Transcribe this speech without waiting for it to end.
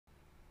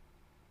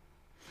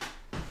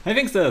Hey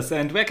Thinksters,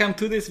 and welcome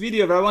to this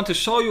video where I want to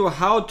show you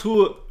how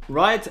to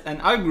write an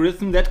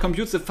algorithm that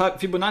computes the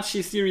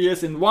Fibonacci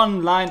series in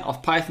one line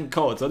of Python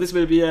code. So this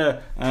will be an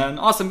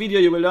awesome video.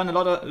 You will learn a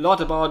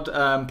lot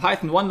about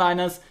Python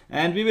one-liners,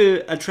 and we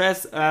will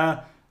address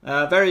a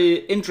very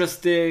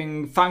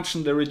interesting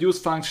function, the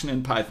reduce function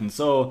in Python.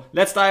 So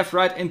let's dive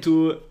right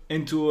into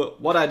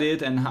what I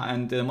did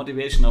and the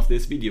motivation of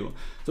this video.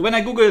 So when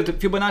I googled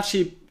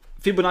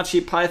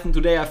Fibonacci Python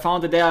today, I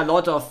found that there are a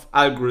lot of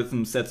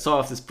algorithms that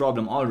solve this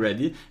problem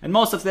already, and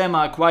most of them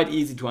are quite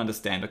easy to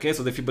understand. Okay,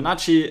 so the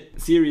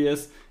Fibonacci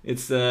series,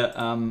 it's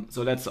so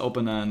let's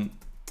open an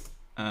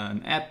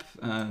app,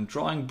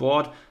 drawing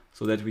board,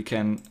 so that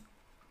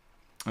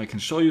I can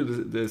show you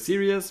the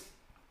series.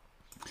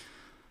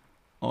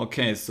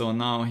 Okay, so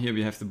now here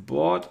we have the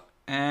board,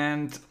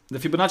 and the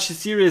Fibonacci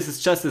series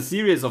is just a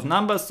series of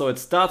numbers. So it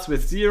starts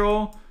with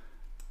 0.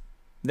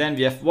 Then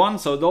we have 1,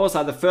 so those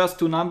are the first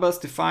two numbers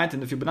defined in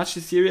the Fibonacci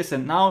series,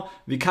 and now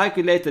we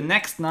calculate the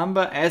next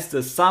number as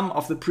the sum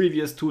of the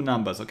previous two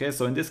numbers. Okay,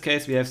 so in this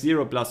case we have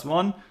 0 plus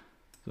 1,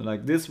 so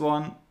like this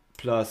one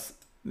plus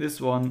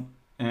this one,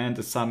 and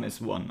the sum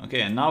is 1.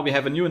 Okay, and now we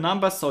have a new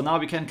number, so now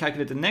we can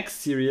calculate the next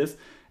series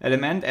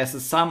element as the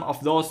sum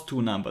of those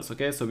two numbers.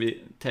 Okay, so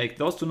we take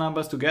those two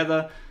numbers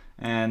together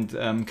and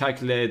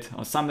calculate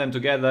or sum them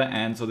together,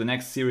 and so the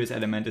next series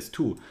element is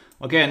 2.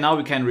 Okay, and now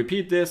we can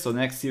repeat this. So the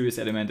next series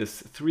element is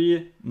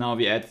 3. Now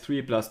we add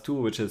 3 plus 2,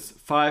 which is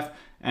 5,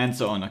 and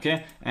so on.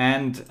 Okay,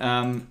 and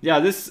yeah,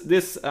 this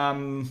series,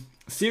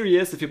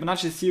 the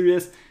Fibonacci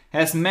series,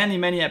 has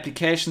many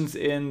applications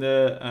in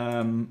the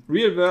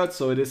real world.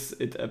 So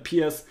it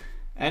appears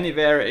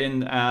anywhere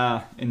in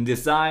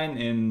design,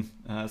 in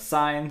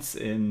science,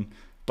 in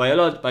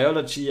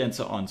biology, and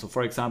so on. So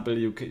for example,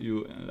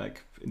 you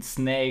like in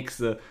snakes,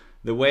 the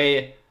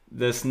way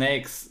the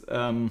snakes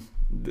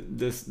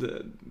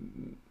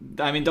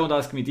I mean, don't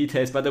ask me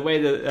details, but the way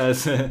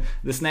the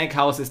snake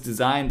house is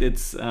designed,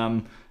 it's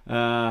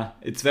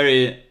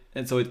very,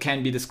 and so it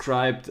can be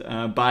described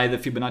by the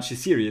Fibonacci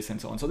series and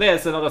so on. So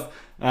there's a lot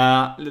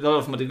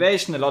of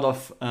motivation, a lot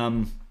of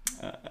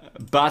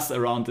buzz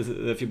around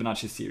the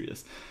Fibonacci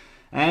series.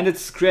 And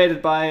it's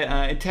created by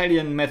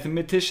Italian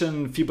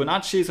mathematician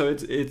Fibonacci. So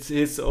it's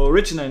his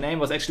original name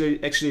was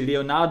actually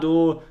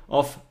Leonardo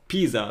of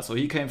Pisa. So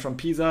he came from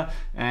Pisa,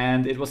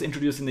 and it was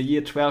introduced in the year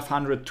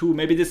 1202.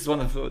 Maybe this is one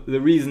of the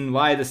reasons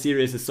why the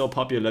series is so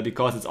popular,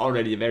 because it's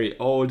already a very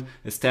old,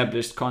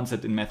 established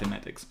concept in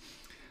mathematics.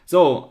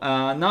 So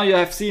now you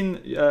have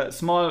seen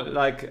small,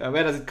 like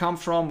where does it come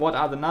from? What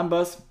are the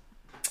numbers?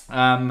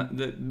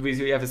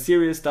 We have a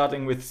series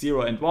starting with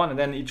 0 and 1, and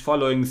then each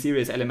following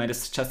series element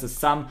is just the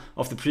sum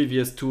of the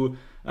previous two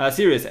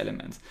series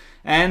elements.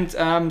 And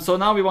so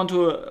now we want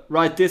to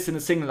write this in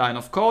a single line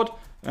of code.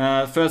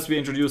 First we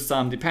introduce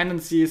some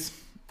dependencies.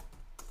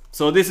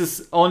 So this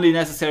is only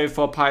necessary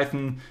for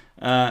Python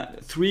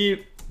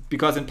 3,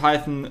 because in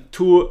Python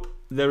 2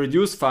 the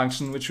reduce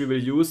function, which we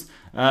will use,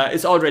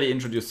 is already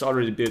introduced,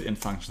 already built in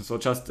function. So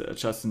just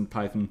in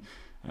Python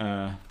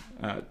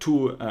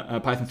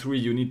Python 3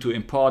 you need to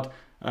import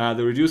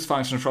the reduce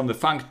function from the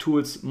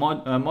functools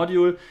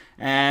module,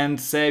 and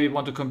say we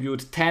want to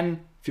compute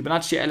 10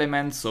 Fibonacci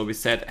elements, so we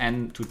set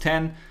n to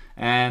 10,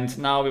 and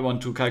now we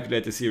want to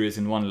calculate the series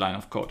in one line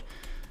of code.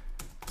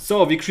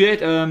 So we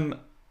create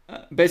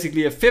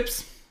basically a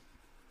fibs.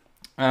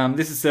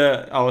 This is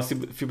our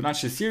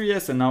Fibonacci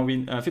series, and now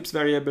we fibs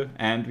variable,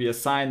 and we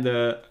assign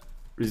the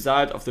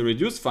result of the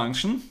reduce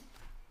function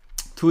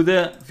to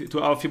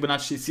our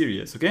Fibonacci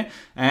series. Okay,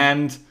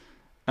 and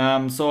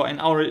so in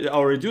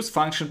our reduce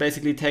function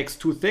basically takes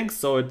two things.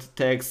 So it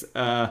takes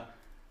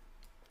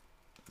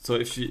so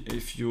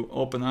if you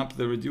open up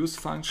the reduce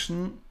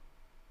function,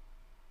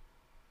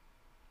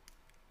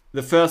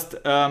 the first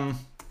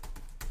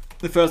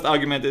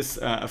argument is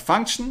a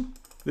function.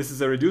 This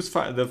is a reduce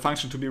the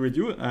function to be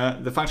reduced,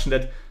 the function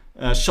that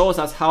shows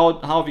us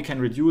how we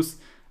can reduce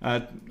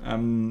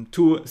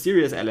two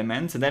series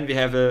elements, and then we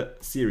have a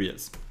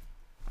series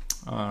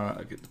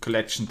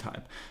collection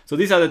type. So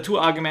these are the two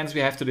arguments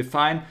we have to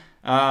define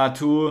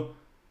to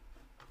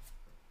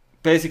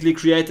basically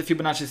create the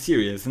Fibonacci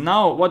series.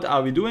 Now what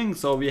are we doing?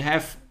 So we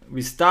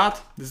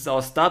start, this is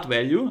our start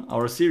value,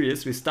 our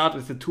series. We start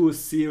with the two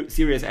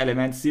series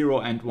elements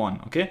 0 and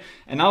 1. Okay,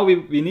 and now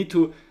we need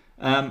to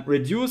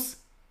reduce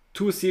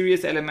two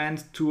series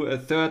elements to a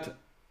third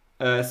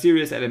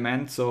series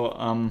element, so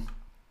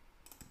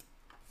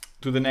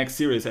to the next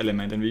series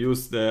element, and we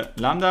use the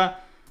lambda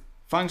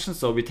function.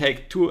 So we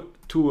take two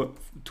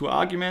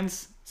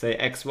arguments, say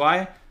x,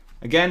 y.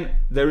 Again,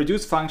 the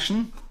reduce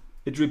function,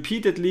 it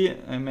repeatedly,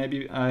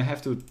 maybe I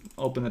have to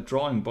open a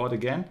drawing board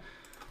again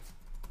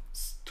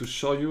to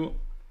show you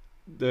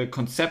the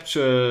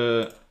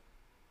conceptual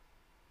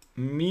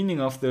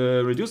meaning of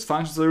the reduce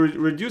function. So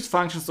reduce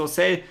function, so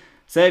say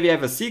we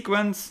have a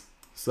sequence,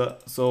 so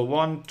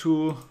 1,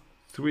 2,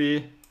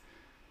 3,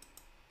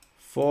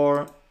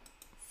 4,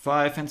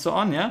 5, and so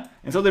on, yeah?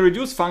 And so the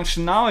reduce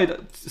function now,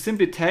 it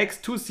simply takes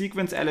two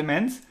sequence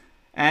elements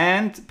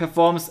and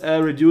performs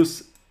a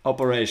reduce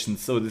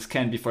operations. So this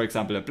can be, for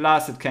example, a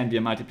plus, it can be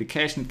a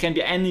multiplication, it can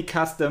be any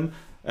custom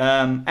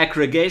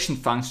aggregation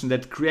function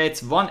that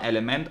creates one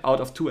element out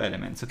of two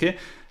elements. Okay,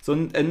 so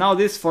and now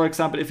this, for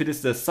example, if it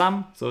is the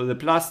sum, so the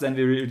plus, then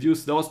we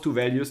reduce those two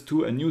values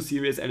to a new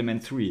series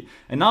element 3.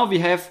 And now we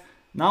have,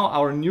 now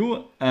our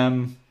new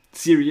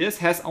series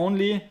has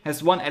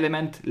one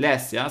element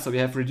less. Yeah, so we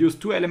have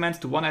reduced two elements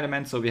to one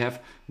element, so we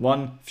have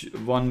one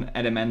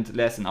element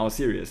less in our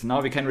series. Now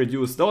we can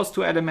reduce those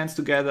two elements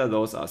together,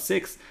 those are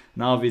 6.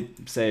 Now we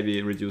say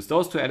we reduce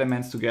those two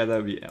elements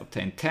together, we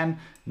obtain 10.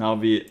 Now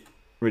we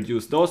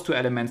reduce those two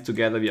elements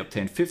together, we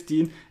obtain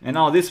 15. And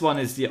now this one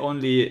is the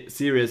only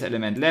series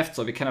element left,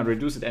 so we cannot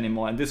reduce it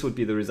anymore, and this would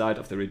be the result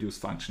of the reduce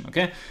function.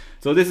 Okay,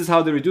 so this is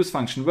how the reduce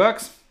function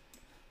works.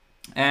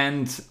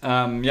 And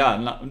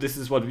yeah, this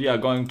is what we are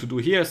going to do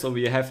here. So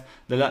we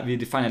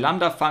define a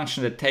lambda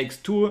function that takes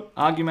two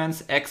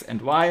arguments, x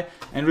and y,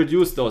 and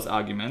reduce those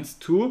arguments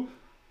to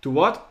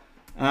what?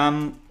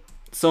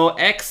 So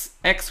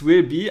x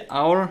will be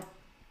our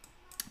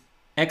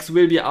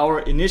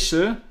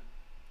initial.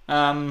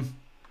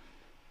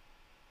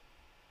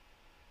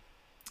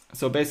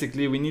 So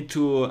basically, we need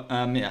to.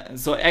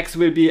 So x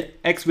will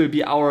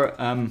be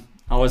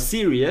our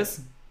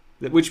series,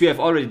 which we have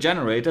already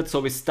generated. So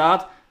we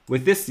start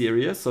with this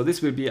series, so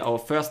this will be our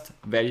first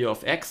value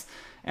of x,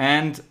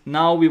 and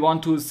now we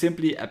want to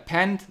simply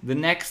append the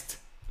next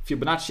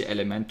Fibonacci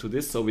element to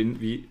this, so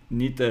we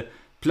need the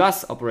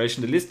plus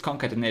operation, the list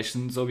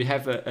concatenation. So we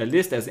have a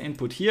list as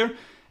input here,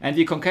 and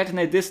we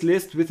concatenate this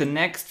list with the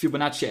next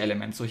Fibonacci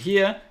element. So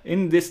here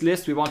in this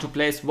list we want to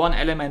place one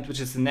element which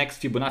is the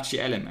next Fibonacci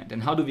element.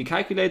 And how do we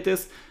calculate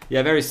this?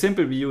 Yeah, very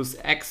simple. We use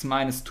x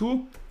minus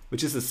 2,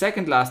 which is the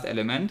second last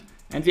element,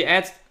 and we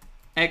add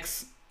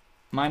x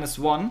minus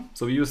 1,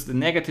 so we use the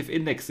negative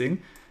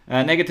indexing.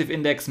 Negative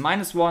index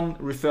minus 1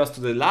 refers to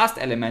the last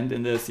element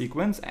in the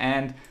sequence,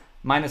 and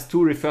minus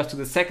 2 refers to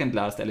the second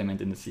last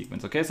element in the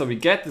sequence. Okay, so we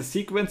get the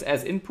sequence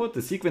as input.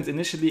 The sequence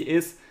initially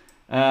is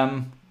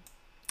 0,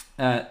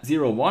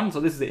 1,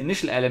 so this is the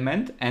initial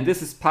element, and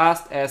this is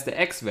passed as the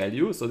x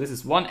value. So this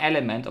is one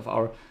element of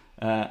our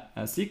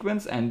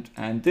sequence,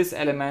 and this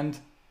element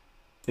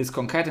is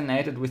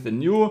concatenated with the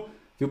new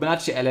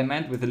Fibonacci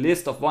element, with a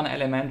list of one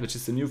element, which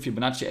is the new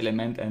Fibonacci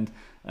element, and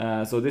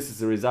so this is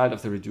the result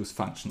of the reduce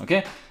function.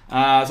 Okay,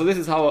 so this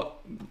is how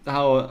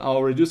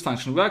our reduce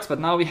function works. But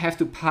now we have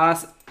to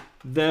pass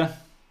the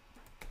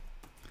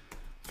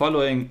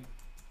following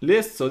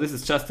list. So this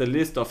is just a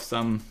list of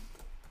some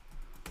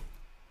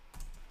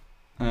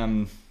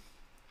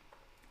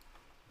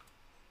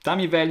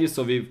dummy values.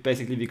 So we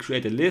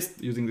create a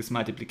list using this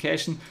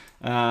multiplication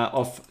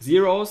of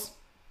zeros,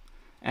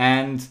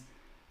 and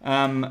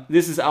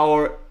this is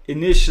our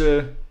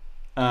initial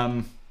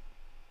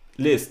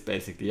list,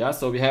 basically. Yeah,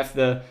 so we have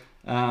the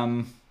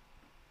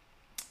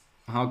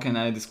how can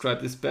I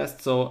describe this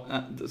best? So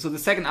so the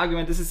second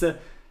argument,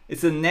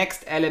 it's the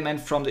next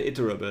element from the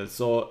iterable.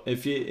 So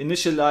if we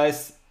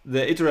initialize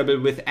the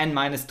iterable with n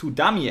minus 2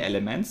 dummy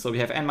elements, so we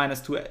have n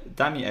minus 2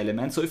 dummy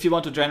elements. So if you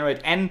want to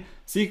generate n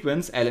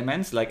sequence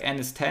elements, like n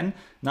is 10,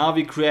 now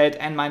we create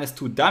n minus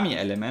 2 dummy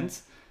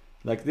elements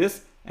like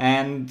this,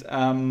 and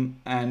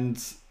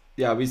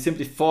yeah, we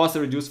simply force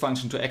the reduce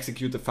function to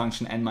execute the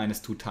function n minus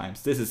 2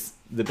 times. This is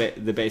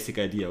the basic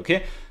idea.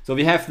 Okay, so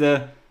we have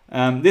the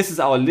this is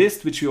our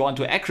list which we want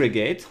to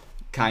aggregate,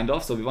 kind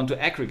of. So we want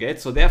to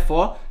aggregate. So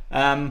therefore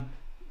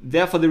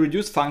the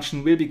reduce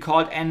function will be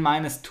called n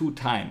minus 2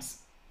 times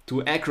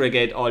to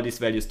aggregate all these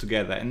values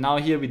together. And now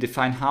here we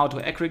define how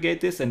to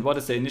aggregate this and what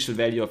is the initial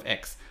value of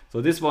x.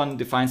 So this one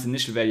defines the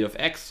initial value of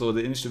x. So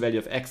the initial value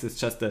of x is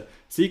just a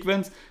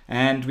sequence,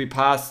 and we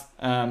pass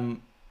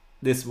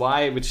this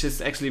y, which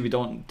is actually, we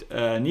don't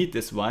need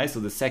this y, so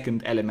the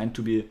second element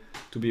to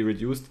be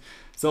reduced.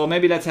 So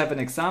maybe let's have an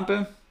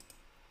example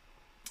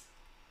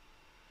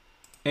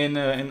in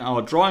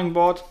our drawing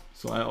board.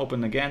 So I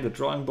open again the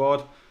drawing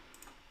board,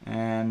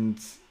 and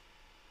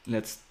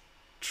let's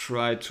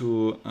try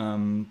to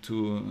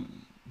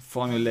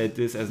formulate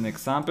this as an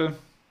example.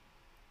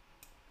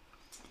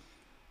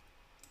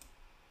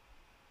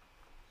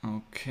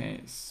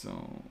 Okay, so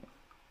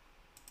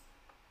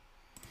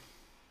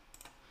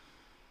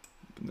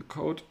open the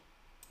code.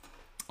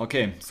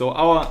 Okay, so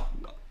our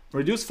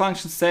reduce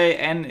function say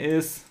n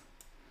is,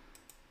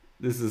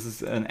 this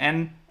is an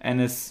n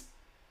is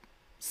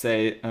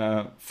say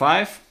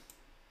 5.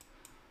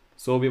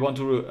 So we want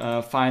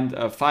to find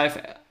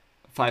 5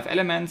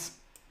 elements,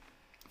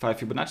 5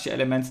 Fibonacci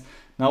elements.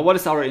 Now what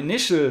is our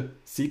initial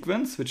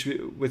sequence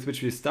with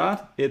which we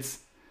start? It's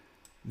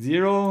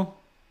 0,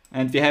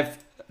 and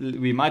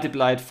we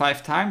multiplied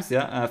 5 times,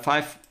 yeah,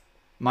 5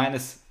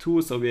 minus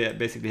 2, so we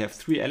basically have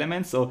 3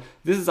 elements. So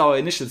this is our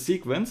initial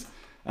sequence,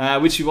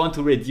 which we want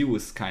to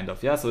reduce, kind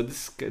of, yeah. So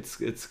this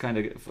it's kind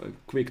of a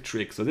quick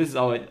trick. So this is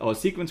our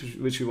sequence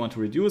which we want to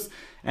reduce,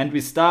 and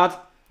we start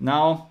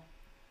now.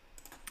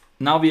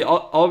 Now we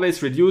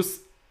always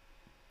reduce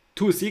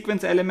 2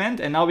 sequence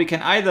element, and now we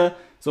can either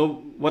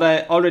So what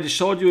I already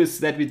showed you is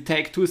that we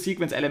take two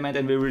sequence elements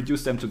and we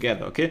reduce them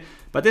together, okay?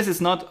 But this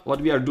is not what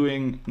we are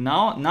doing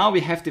now. Now we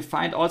have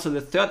defined also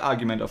the third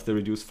argument of the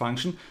reduce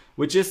function,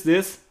 which is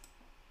this.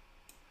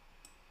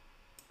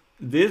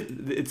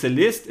 It's a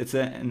list, it's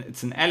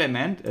an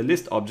element, a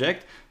list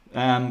object,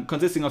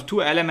 consisting of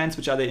two elements,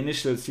 which are the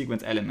initial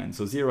sequence elements,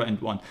 so 0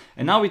 and 1.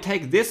 And now we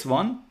take this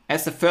one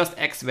as the first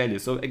x value.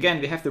 So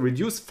again, we have the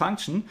reduce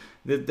function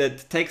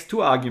that takes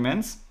two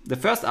arguments. The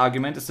first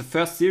argument is the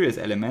first series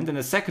element, and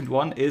the second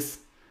one is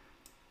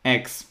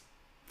x.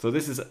 So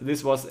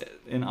this was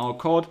in our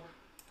code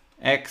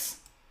x.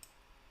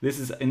 This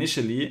is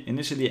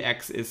initially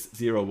x is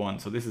 0, 1.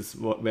 So this is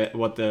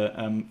what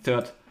the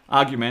third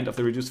argument of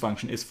the reduce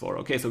function is for.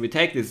 Okay, so we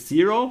take this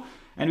 0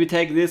 and we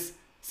take this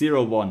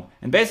 0, 1.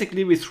 And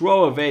basically we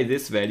throw away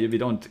this value. We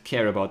don't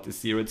care about this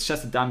 0. It's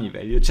just a dummy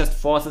value. It just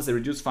forces a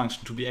reduce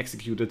function to be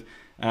executed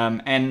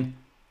n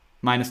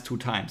minus 2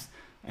 times.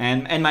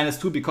 And n minus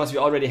 2 because we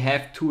already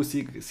have two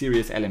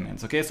series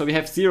elements. Okay, so we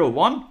have 0,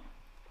 1.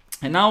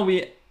 And now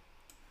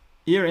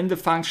here in the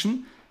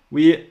function,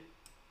 we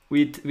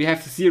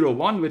have 0,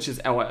 1, which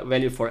is our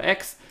value for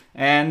x.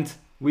 And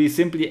we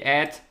simply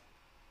add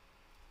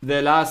the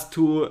last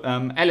two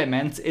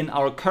elements in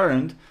our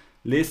current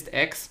list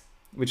x,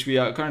 which we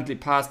are currently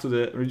passed to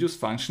the reduce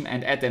function,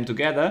 and add them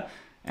together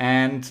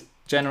and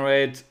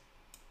generate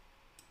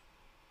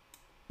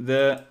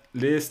the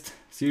list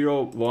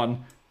 0,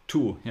 1,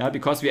 2, yeah,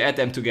 because we add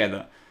them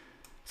together.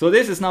 So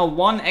this is now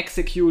one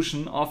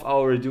execution of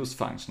our reduce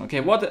function. Okay,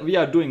 what we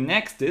are doing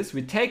next is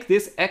we take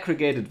this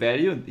aggregated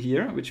value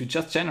here, which we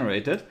just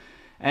generated,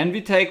 and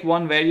we take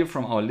one value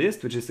from our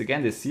list, which is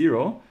again this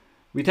 0.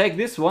 We take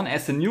this one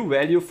as a new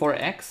value for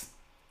x,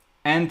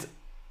 and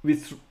we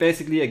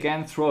basically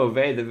again throw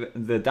away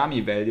the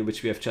dummy value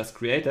which we have just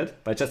created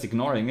by just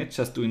ignoring it,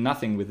 just doing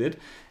nothing with it.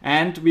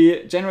 And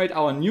we generate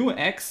our new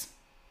x.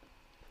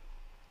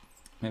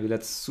 Maybe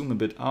let's zoom a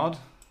bit out.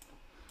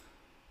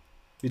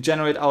 We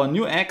generate our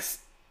new x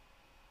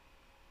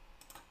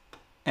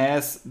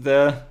as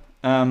the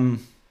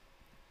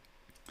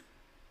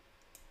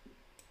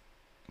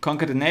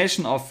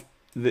concatenation of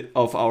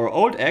our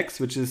old x,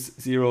 which is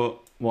 0,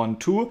 1,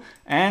 2,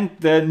 and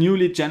the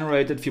newly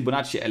generated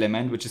Fibonacci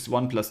element, which is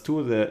 1 plus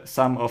 2, the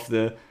sum of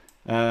the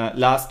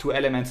last two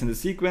elements in the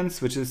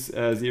sequence, which is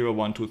 0,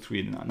 1, 2,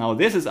 3. Now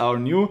this is our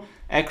new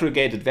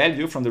aggregated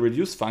value from the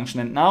reduce function,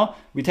 and now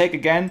we take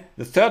again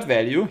the third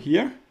value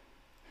here,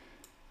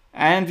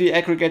 and we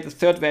aggregate the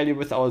third value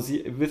with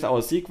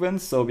our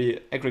sequence. So we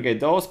aggregate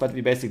those, but we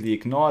basically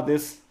ignore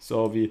this.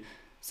 So we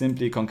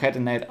simply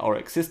concatenate our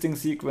existing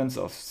sequence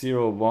of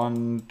 0,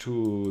 1,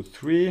 2,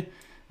 3.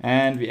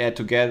 And we add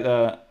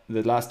together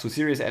the last two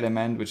series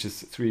element, which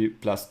is 3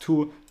 plus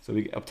 2, so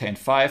we obtain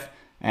 5.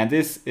 And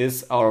this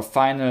is our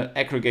final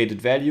aggregated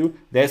value.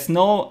 There's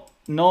no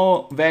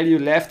value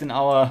left in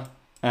our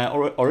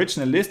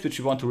original list which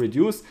we want to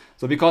reduce.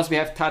 So because we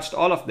have touched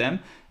all of them,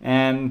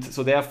 and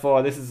so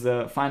therefore this is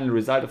the final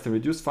result of the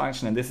reduce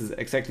function, and this is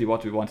exactly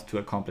what we wanted to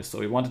accomplish. So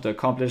we wanted to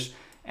accomplish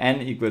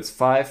n equals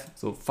 5,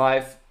 so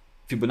 5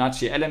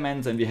 Fibonacci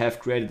elements, and we have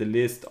created a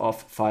list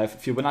of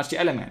 5 Fibonacci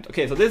elements.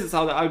 Okay, so this is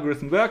how the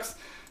algorithm works.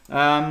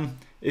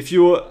 If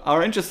you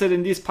are interested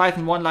in these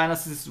Python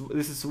one-liners,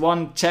 this is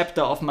one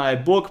chapter of my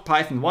book,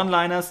 Python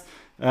One-Liners.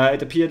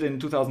 It appeared in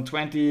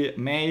 2020,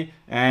 May,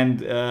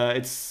 and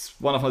it's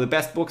one of the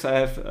best books I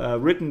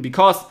have written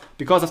because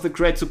of the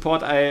great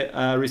support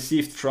I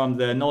received from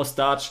the No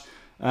Starch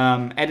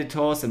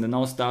editors and the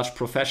No Starch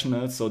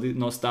professionals. So the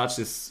No Starch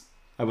is,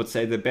 I would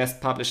say, the best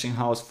publishing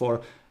house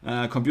for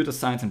computer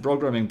science and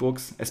programming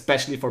books,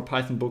 especially for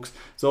Python books.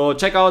 So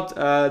check out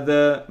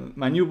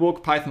my new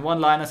book, Python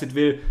One-Liners. It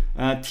will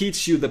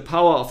teach you the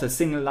power of a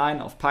single line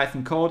of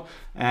Python code,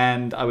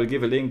 and I will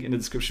give a link in the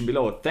description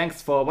below.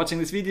 Thanks for watching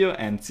this video,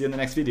 and see you in the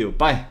next video.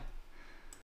 Bye!